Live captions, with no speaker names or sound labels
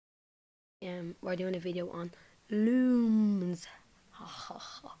We're doing a video on Looms.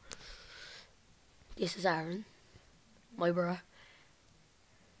 This is Aaron, my brother,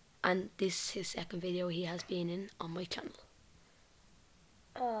 and this is his second video he has been in on my channel.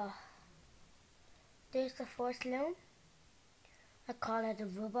 There's the first loom. I call it a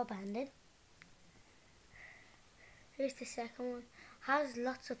rubber bandit. Here's the second one. Has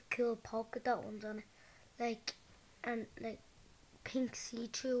lots of cool polka dot ones on it, like pink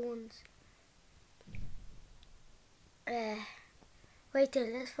see-through ones. Wait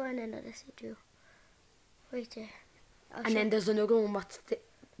there, let's find another see-through. Wait there. And then there's another one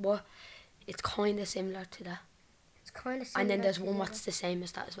it's kind of similar to that. It's kind of similar. And then there's one that's the same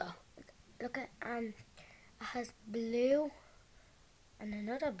as that as well. Look at it has blue and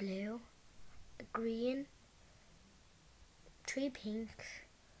another blue, a green, 3 pinks,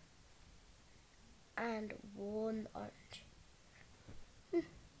 and 1 orange.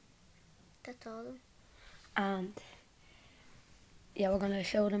 That's all of them. And yeah, we're gonna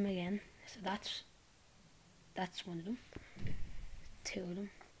show them again. So that's one of them, 2 of them,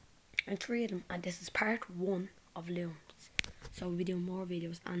 and 3 of them. And this is part 1 of Looms. So we'll be doing more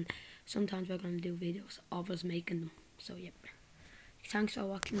videos, and sometimes we're gonna do videos of us making them. So yep. Thanks for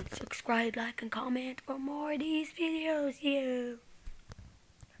watching. Subscribe, like, and comment for more of these videos.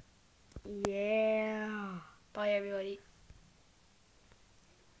 Yeah. Bye everybody.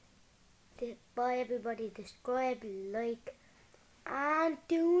 Bye everybody. Subscribe, like, and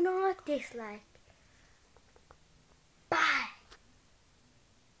do not dislike.